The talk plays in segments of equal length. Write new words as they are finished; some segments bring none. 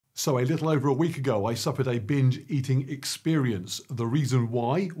So a little over a week ago, I suffered a binge eating experience. The reason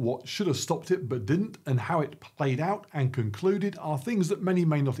why, what should have stopped it but didn't, and how it played out and concluded are things that many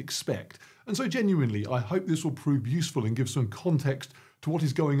may not expect. And so genuinely, I hope this will prove useful and give some context to what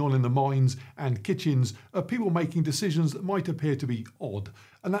is going on in the minds and kitchens of people making decisions that might appear to be odd.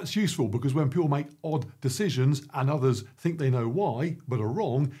 And that's useful because when people make odd decisions and others think they know why, but are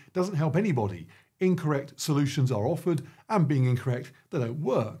wrong, it doesn't help anybody. Incorrect solutions are offered, and being incorrect, they don't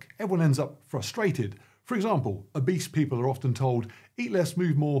work. Everyone ends up frustrated. For example, obese people are often told, eat less,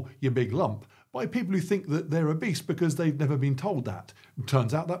 move more, you big lump, by people who think that they're obese because they've never been told that.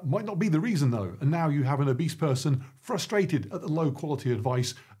 Turns out that might not be the reason though, and now you have an obese person frustrated at the low quality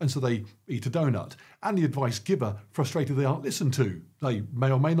advice, and so they eat a donut. And the advice giver frustrated they aren't listened to. They may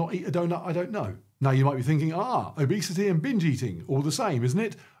or may not eat a donut, I don't know. Now you might be thinking, obesity and binge eating, all the same, isn't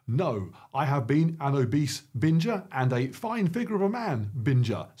it? No, I have been an obese binger and a fine figure of a man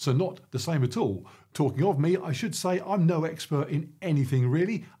binger, so not the same at all. Talking of me, I should say I'm no expert in anything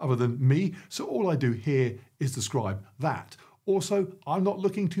really, other than me, so all I do here is describe that. Also, I'm not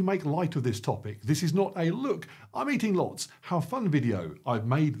looking to make light of this topic. This is not a look, I'm eating lots, how fun video. I've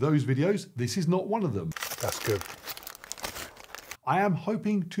made those videos, this is not one of them. That's good. I am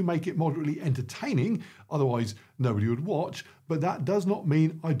hoping to make it moderately entertaining, otherwise nobody would watch, but that does not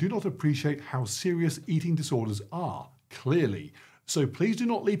mean I do not appreciate how serious eating disorders are, clearly. So please do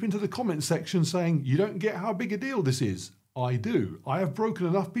not leap into the comments section saying you don't get how big a deal this is. I do. I have broken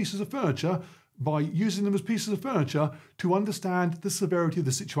enough pieces of furniture by using them as pieces of furniture to understand the severity of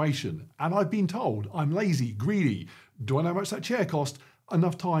the situation. And I've been told I'm lazy, greedy. Do I know how much that chair cost?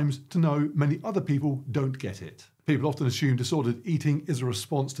 Enough times to know many other people don't get it. People often assume disordered eating is a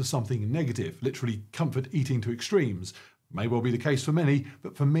response to something negative, literally comfort eating to extremes. May well be the case for many,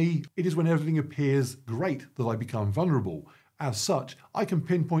 but for me, it is when everything appears great that I become vulnerable. As such, I can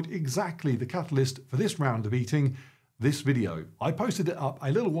pinpoint exactly the catalyst for this round of eating, this video. I posted it up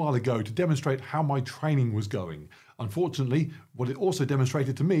a little while ago to demonstrate how my training was going. Unfortunately, what it also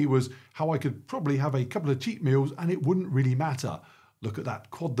demonstrated to me was how I could probably have a couple of cheat meals and it wouldn't really matter. Look at that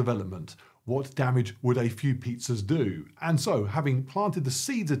quad development. What damage would a few pizzas do? And so, having planted the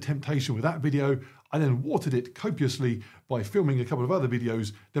seeds of temptation with that video, I then watered it copiously by filming a couple of other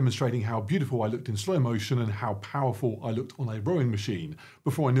videos demonstrating how beautiful I looked in slow motion and how powerful I looked on a rowing machine.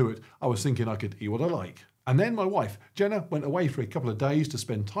 Before I knew it, I was thinking I could eat what I like. And then my wife, Jenna, went away for a couple of days to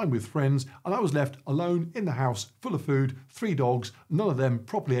spend time with friends, and I was left alone in the house, full of food, 3 dogs, none of them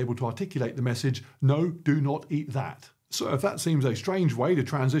properly able to articulate the message, no, do not eat that. So if that seems a strange way to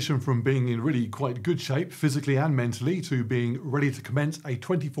transition from being in really quite good shape physically and mentally to being ready to commence a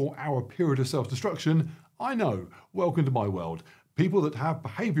 24-hour period of self-destruction, I know, welcome to my world. People that have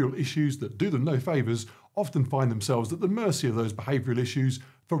behavioural issues that do them no favours often find themselves at the mercy of those behavioural issues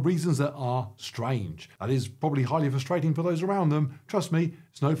for reasons that are strange. That is probably highly frustrating for those around them. Trust me,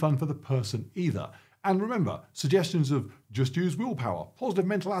 it's no fun for the person either. And remember, suggestions of just use willpower, positive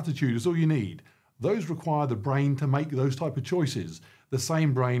mental attitude is all you need. Those require the brain to make those type of choices, the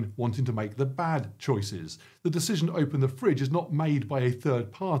same brain wanting to make the bad choices. The decision to open the fridge is not made by a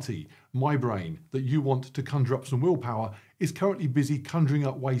third party. My brain, that you want to conjure up some willpower, is currently busy conjuring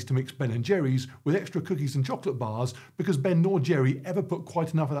up ways to mix Ben & Jerry's with extra cookies and chocolate bars because Ben nor Jerry ever put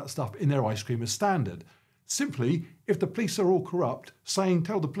quite enough of that stuff in their ice cream as standard. Simply, if the police are all corrupt, saying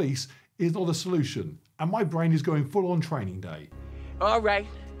tell the police is not a solution, and my brain is going full on training day. All right.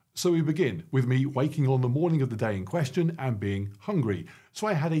 So we begin with me waking on the morning of the day in question and being hungry. So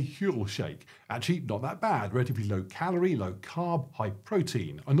I had a Huel shake. Actually, not that bad. Relatively low calorie, low carb, high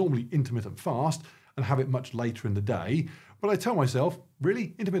protein. I normally intermittent fast and have it much later in the day. But I tell myself,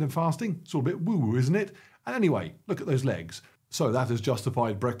 really? Intermittent fasting? It's all a bit woo-woo, isn't it? And anyway, look at those legs. So that has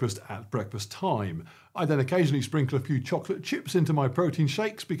justified breakfast at breakfast time. I then occasionally sprinkle a few chocolate chips into my protein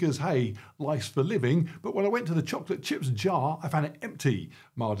shakes because, hey, life's for living. But when I went to the chocolate chips jar, I found it empty.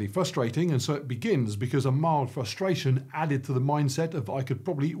 Mildly frustrating, and so it begins because a mild frustration added to the mindset of I could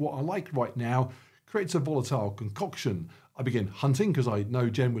probably eat what I like right now creates a volatile concoction. I begin hunting because I know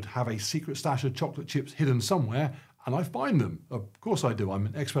Jen would have a secret stash of chocolate chips hidden somewhere, and I find them. Of course I do, I'm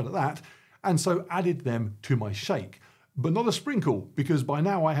an expert at that. And so added them to my shake. But not a sprinkle, because by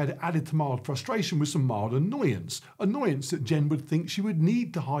now I had added to mild frustration with some mild annoyance. Annoyance that Jen would think she would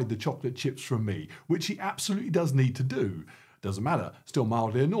need to hide the chocolate chips from me, which she absolutely does need to do. Doesn't matter, still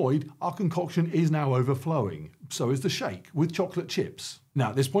mildly annoyed, our concoction is now overflowing. So is the shake, with chocolate chips.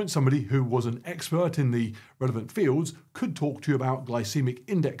 Now at this point, somebody who was an expert in the relevant fields could talk to you about glycemic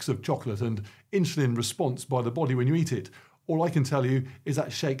index of chocolate and insulin response by the body when you eat it. All I can tell you is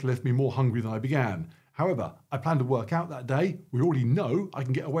that shake left me more hungry than I began. However, I plan to work out that day. We already know I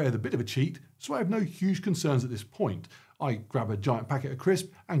can get away with a bit of a cheat, so I have no huge concerns at this point. I grab a giant packet of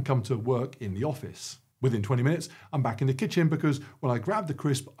crisp and come to work in the office. Within 20 minutes, I'm back in the kitchen because when I grabbed the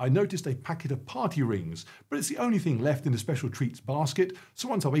crisp, I noticed a packet of party rings, but it's the only thing left in the special treats basket, so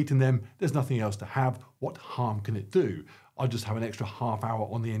once I've eaten them, there's nothing else to have. What harm can it do? I'll just have an extra half hour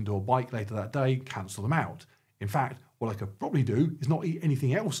on the indoor bike later that day, cancel them out. In fact, what I could probably do is not eat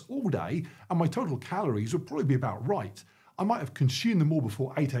anything else all day, and my total calories would probably be about right. I might have consumed them all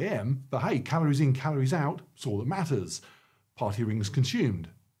before 8 AM, but hey, calories in, calories out, it's all that matters. Party rings consumed.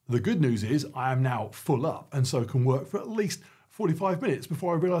 The good news is I am now full up and so can work for at least 45 minutes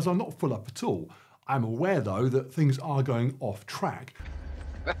before I realise I'm not full up at all. I'm aware though that things are going off track.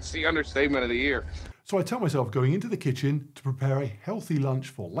 That's the understatement of the year. So I tell myself going into the kitchen to prepare a healthy lunch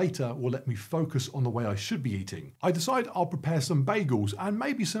for later will let me focus on the way I should be eating. I decide I'll prepare some bagels and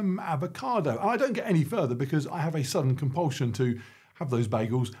maybe some avocado. And I don't get any further because I have a sudden compulsion to have those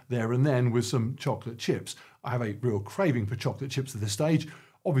bagels there and then with some chocolate chips. I have a real craving for chocolate chips at this stage.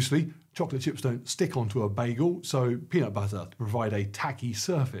 Obviously, chocolate chips don't stick onto a bagel, so peanut butter to provide a tacky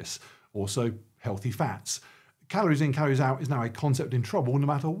surface. Also, healthy fats. Calories in, calories out is now a concept in trouble no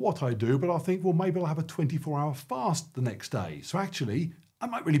matter what I do, but I think, well, maybe I'll have a 24-hour fast the next day. So actually, I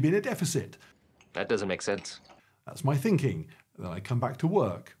might really be in a deficit. That doesn't make sense. That's my thinking. Then I come back to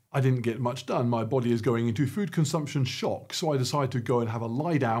work. I didn't get much done. My body is going into food consumption shock, so I decide to go and have a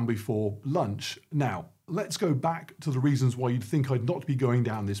lie down before lunch. Now, let's go back to the reasons why you'd think I'd not be going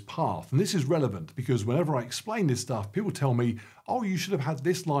down this path. And this is relevant because whenever I explain this stuff, people tell me, oh, you should have had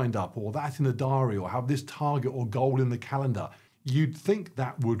this lined up or that in the diary or have this target or goal in the calendar. You'd think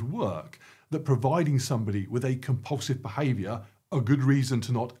that would work, that providing somebody with a compulsive behaviour, a good reason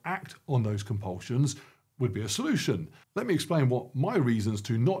to not act on those compulsions, would be a solution. Let me explain what my reasons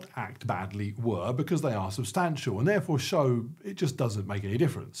to not act badly were because they are substantial and therefore show it just doesn't make any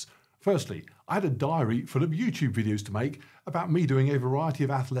difference. Firstly, I had a diary full of YouTube videos to make about me doing a variety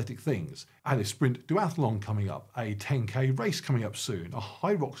of athletic things. I had a sprint duathlon coming up, a 10k race coming up soon, a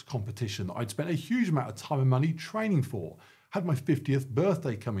high rocks competition that I'd spent a huge amount of time and money training for. Had my 50th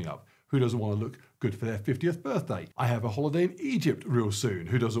birthday coming up. Who doesn't want to look good for their 50th birthday? I have a holiday in Egypt real soon.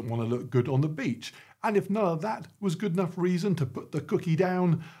 Who doesn't want to look good on the beach? And if none of that was good enough reason to put the cookie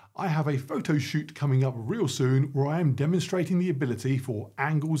down, I have a photo shoot coming up real soon where I am demonstrating the ability for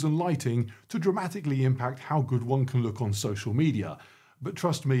angles and lighting to dramatically impact how good one can look on social media. But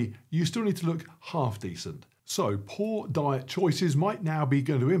trust me, you still need to look half decent. So poor diet choices might now be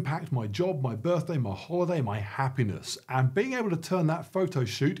going to impact my job, my birthday, my holiday, my happiness. And being able to turn that photo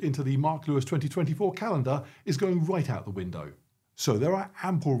shoot into the Mark Lewis 2024 calendar is going right out the window. So there are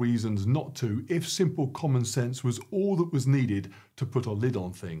ample reasons not to if simple common sense was all that was needed to put a lid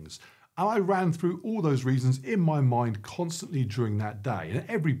on things. And I ran through all those reasons in my mind constantly during that day. And at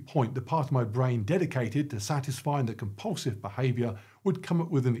every point, the part of my brain dedicated to satisfying the compulsive behaviour would come up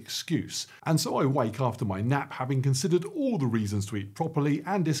with an excuse. And so I wake after my nap having considered all the reasons to eat properly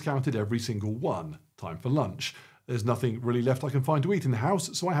and discounted every single one. Time for lunch. There's nothing really left I can find to eat in the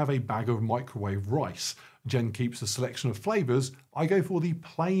house, so I have a bag of microwave rice. Jen keeps a selection of flavours. I go for the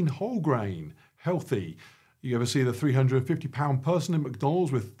plain whole grain. Healthy. You ever see the £350 person in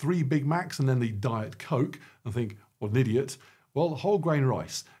McDonald's with 3 Big Macs and then the Diet Coke and think, what an idiot? Well, whole grain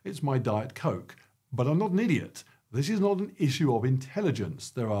rice, it's my Diet Coke. But I'm not an idiot. This is not an issue of intelligence.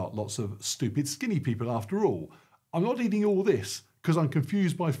 There are lots of stupid skinny people after all. I'm not eating all this because I'm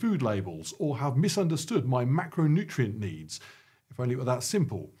confused by food labels or have misunderstood my macronutrient needs. If only it were that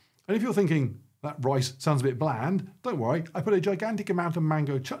simple. And if you're thinking, that rice sounds a bit bland, don't worry, I put a gigantic amount of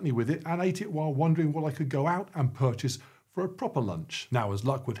mango chutney with it and ate it while wondering what I could go out and purchase for a proper lunch. Now, as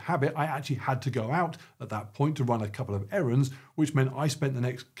luck would have it, I actually had to go out at that point to run a couple of errands, which meant I spent the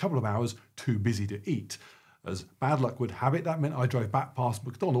next couple of hours too busy to eat. As bad luck would have it, that meant I drove back past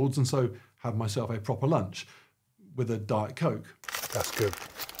McDonald's and so had myself a proper lunch with a Diet Coke. That's good.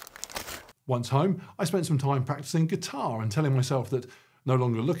 Once home, I spent some time practicing guitar and telling myself that no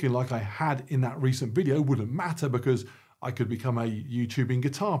longer looking like I had in that recent video wouldn't matter because I could become a YouTubing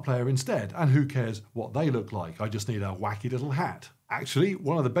guitar player instead, and who cares what they look like, I just need a wacky little hat. Actually,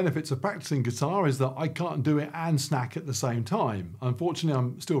 one of the benefits of practicing guitar is that I can't do it and snack at the same time. Unfortunately,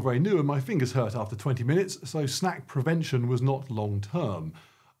 I'm still very new and my fingers hurt after 20 minutes, so snack prevention was not long term.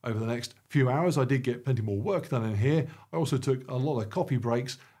 Over the next few hours, I did get plenty more work done in here. I also took a lot of coffee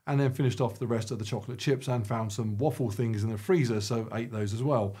breaks and then finished off the rest of the chocolate chips and found some waffle things in the freezer, so ate those as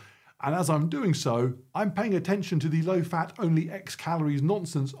well. And as I'm doing so, I'm paying attention to the low-fat, only X calories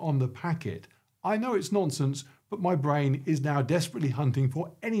nonsense on the packet. I know it's nonsense, but my brain is now desperately hunting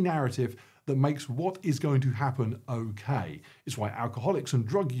for any narrative that makes what is going to happen okay. It's why alcoholics and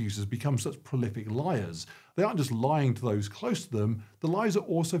drug users become such prolific liars. They aren't just lying to those close to them, the lies are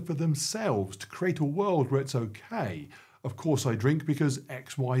also for themselves to create a world where it's okay. Of course I drink because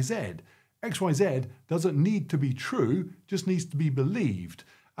XYZ. XYZ doesn't need to be true, just needs to be believed.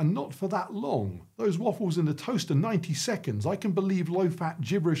 And not for that long. Those waffles in the toaster, 90 seconds. I can believe low-fat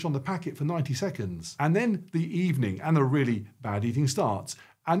gibberish on the packet for 90 seconds. And then the evening and the really bad eating starts.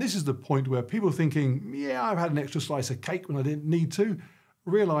 And this is the point where people are thinking, yeah, I've had an extra slice of cake when I didn't need to,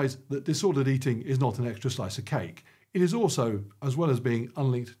 realise that disordered eating is not an extra slice of cake. It is also, as well as being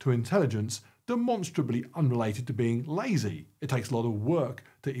unlinked to intelligence, demonstrably unrelated to being lazy. It takes a lot of work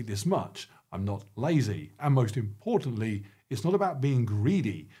to eat this much. I'm not lazy. And most importantly, it's not about being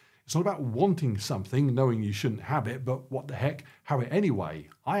greedy. It's not about wanting something, knowing you shouldn't have it, but what the heck, have it anyway.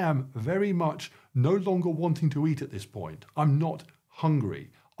 I am very much no longer wanting to eat at this point. I'm not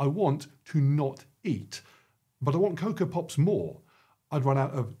hungry. I want to not eat. But I want Cocoa Pops more. I'd run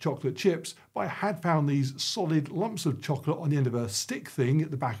out of chocolate chips, but I had found these solid lumps of chocolate on the end of a stick thing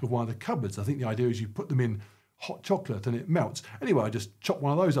at the back of one of the cupboards. I think the idea is you put them in hot chocolate and it melts. Anyway, I just chop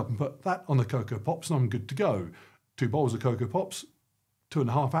one of those up and put that on the Cocoa Pops and I'm good to go. 2 bowls of Cocoa Pops,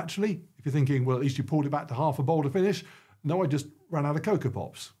 2.5 actually. If you're thinking, well, at least you pulled it back to half a bowl to finish. No, I just ran out of Cocoa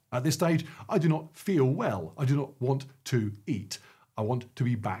Pops. At this stage, I do not feel well. I do not want to eat. I want to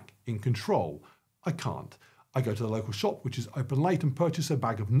be back in control. I can't. I go to the local shop, which is open late, and purchase a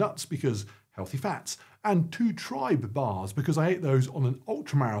bag of nuts because healthy fats, and 2 Tribe bars because I ate those on an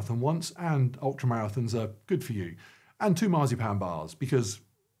ultramarathon once and ultramarathons are good for you, and 2 marzipan bars because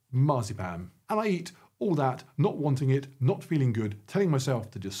marzipan. And I eat all that, not wanting it, not feeling good, telling myself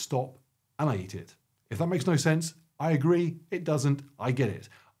to just stop, and I eat it. If that makes no sense, I agree, it doesn't, I get it.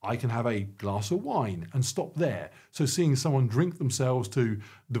 I can have a glass of wine and stop there. So seeing someone drink themselves to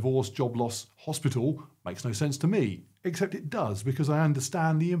divorce, job loss, hospital makes no sense to me, except it does because I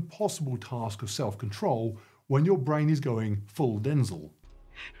understand the impossible task of self-control when your brain is going full Denzel.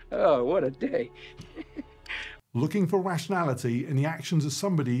 Oh, what a day. Looking for rationality in the actions of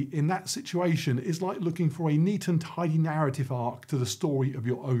somebody in that situation is like looking for a neat and tidy narrative arc to the story of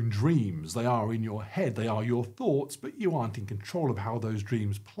your own dreams. They are in your head, they are your thoughts, but you aren't in control of how those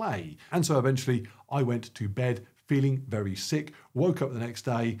dreams play. And so eventually I went to bed feeling very sick, woke up the next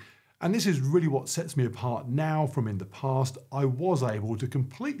day, and this is really what sets me apart now from in the past. I was able to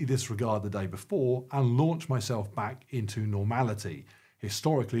completely disregard the day before and launch myself back into normality.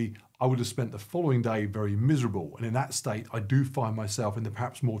 Historically, I would have spent the following day very miserable, and in that state I do find myself in the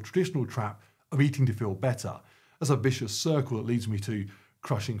perhaps more traditional trap of eating to feel better. That's a vicious circle that leads me to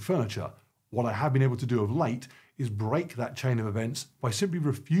crushing furniture. What I have been able to do of late is break that chain of events by simply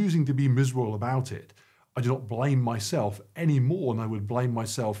refusing to be miserable about it. I do not blame myself any more than I would blame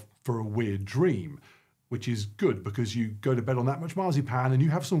myself for a weird dream, which is good because you go to bed on that much marzipan and you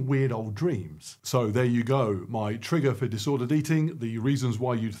have some weird old dreams. So there you go, my trigger for disordered eating, the reasons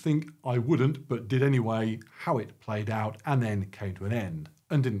why you'd think I wouldn't but did anyway, how it played out and then came to an end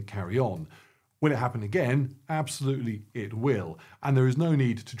and didn't carry on. Will it happen again? Absolutely it will. And there is no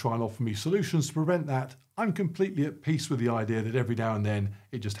need to try and offer me solutions to prevent that. I'm completely at peace with the idea that every now and then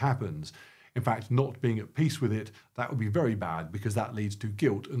it just happens. In fact, not being at peace with it, that would be very bad because that leads to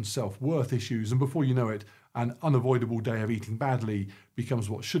guilt and self-worth issues, and before you know it, an unavoidable day of eating badly becomes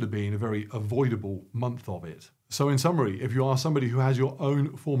what should have been a very avoidable month of it. So in summary, if you are somebody who has your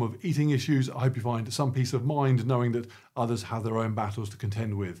own form of eating issues, I hope you find some peace of mind knowing that others have their own battles to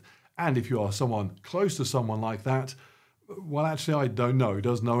contend with. And if you are someone close to someone like that, well, actually, I don't know.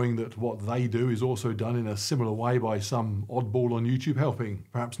 Does knowing that what they do is also done in a similar way by some oddball on YouTube helping?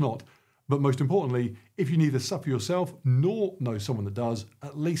 Perhaps not. But most importantly, if you neither suffer yourself nor know someone that does,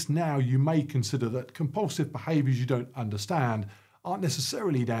 at least now you may consider that compulsive behaviours you don't understand aren't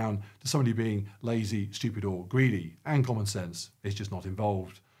necessarily down to somebody being lazy, stupid or greedy, and common sense is just not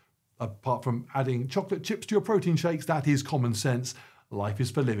involved. Apart from adding chocolate chips to your protein shakes, that is common sense. Life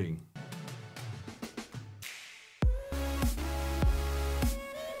is for living.